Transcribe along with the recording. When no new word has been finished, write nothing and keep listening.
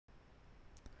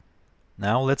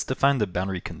Now let's define the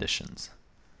boundary conditions.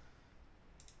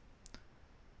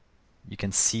 You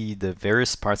can see the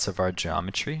various parts of our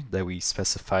geometry that we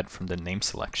specified from the name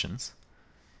selections.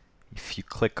 If you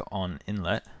click on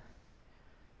inlet,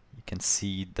 you can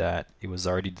see that it was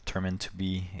already determined to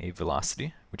be a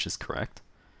velocity, which is correct.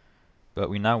 But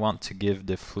we now want to give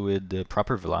the fluid the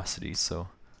proper velocity, so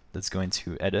let's go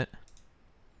into edit.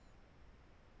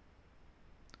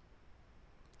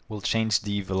 We'll change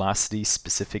the velocity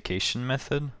specification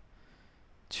method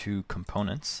to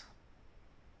components.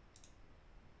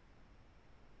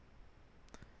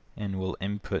 And we'll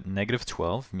input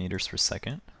 -12 meters per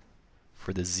second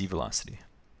for the z velocity.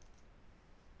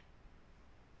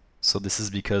 So this is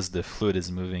because the fluid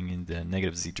is moving in the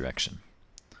 -z direction.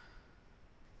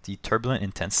 The turbulent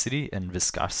intensity and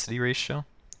viscosity ratio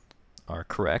are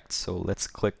correct, so let's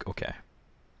click OK.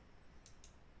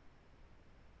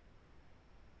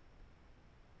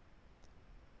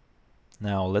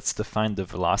 Now let's define the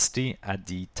velocity at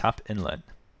the top inlet.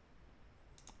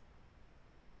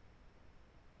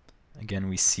 Again,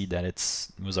 we see that it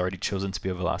was already chosen to be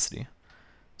a velocity.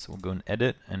 So we'll go and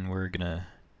edit, and we're going to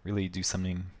really do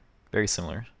something very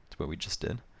similar to what we just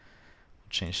did. We'll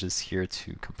change this here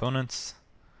to components,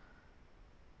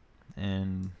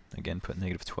 and again put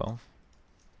 -12.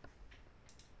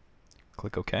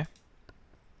 Click OK.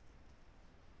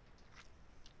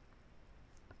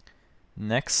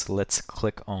 Next, let's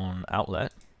click on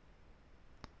outlet.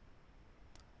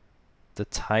 The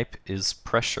type is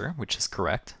pressure, which is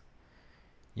correct.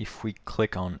 If we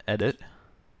click on edit,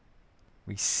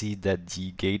 we see that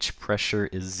the gauge pressure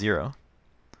is 0.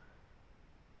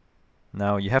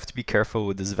 Now you have to be careful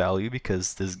with this value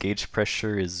because this gauge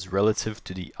pressure is relative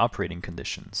to the operating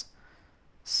conditions.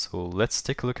 So let's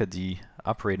take a look at the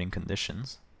operating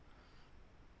conditions.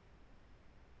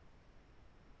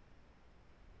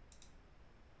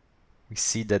 We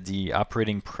see that the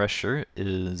operating pressure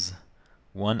is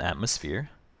 1 atmosphere.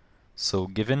 So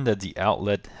given that the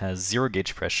outlet has 0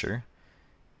 gauge pressure,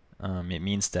 it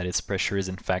means that its pressure is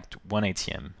in fact 1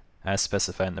 atm, as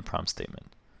specified in the prompt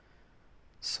statement.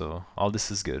 So all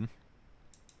this is good.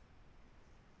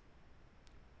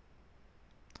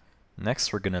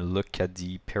 Next, we're going to look at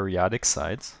the periodic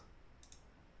sides.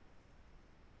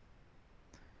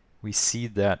 We see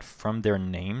that from their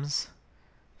names,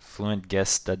 Fluent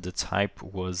guessed that the type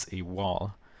was a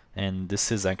wall, and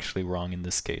this is actually wrong in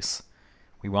this case.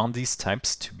 We want these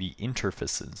types to be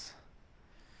interfaces.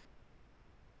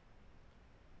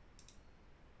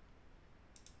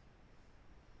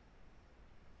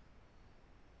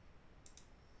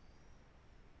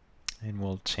 And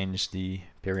we'll change the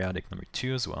periodic number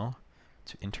 2 as well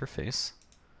to interface.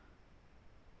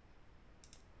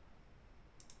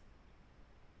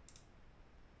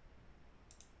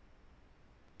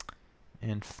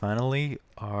 And finally,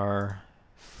 our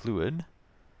fluid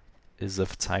is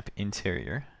of type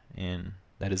interior, and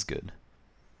that is good.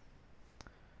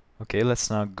 Okay,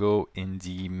 let's now go in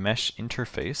the mesh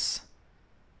interface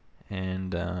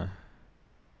and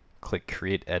click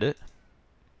create edit.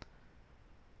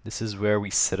 This is where we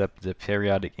set up the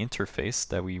periodic interface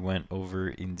that we went over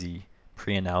in the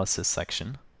pre-analysis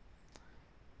section.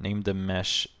 Name the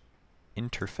mesh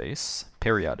interface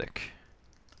periodic.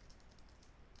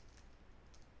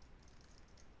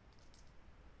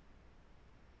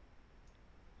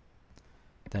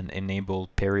 Then enable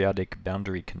periodic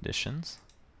boundary conditions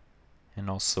and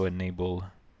also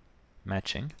enable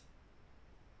matching.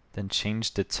 Then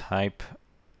change the type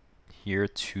here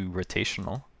to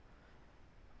rotational.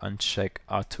 Uncheck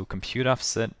auto compute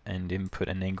offset and input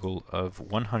an angle of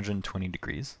 120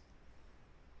 degrees.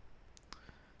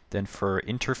 Then for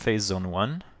interface zone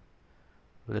 1,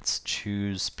 let's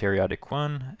choose periodic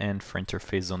 1, and for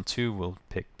interface zone 2, we'll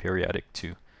pick periodic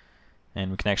 2. And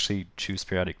we can actually choose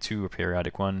periodic 2 or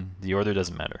periodic 1. The order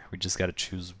doesn't matter. We just got to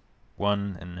choose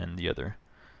one and then the other.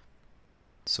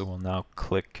 So we'll now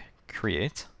click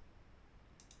create.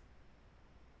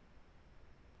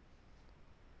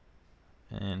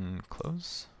 And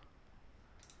close.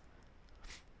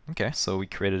 Okay, so we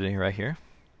created it right here.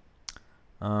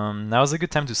 Now is a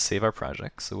good time to save our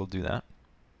project, so we'll do that.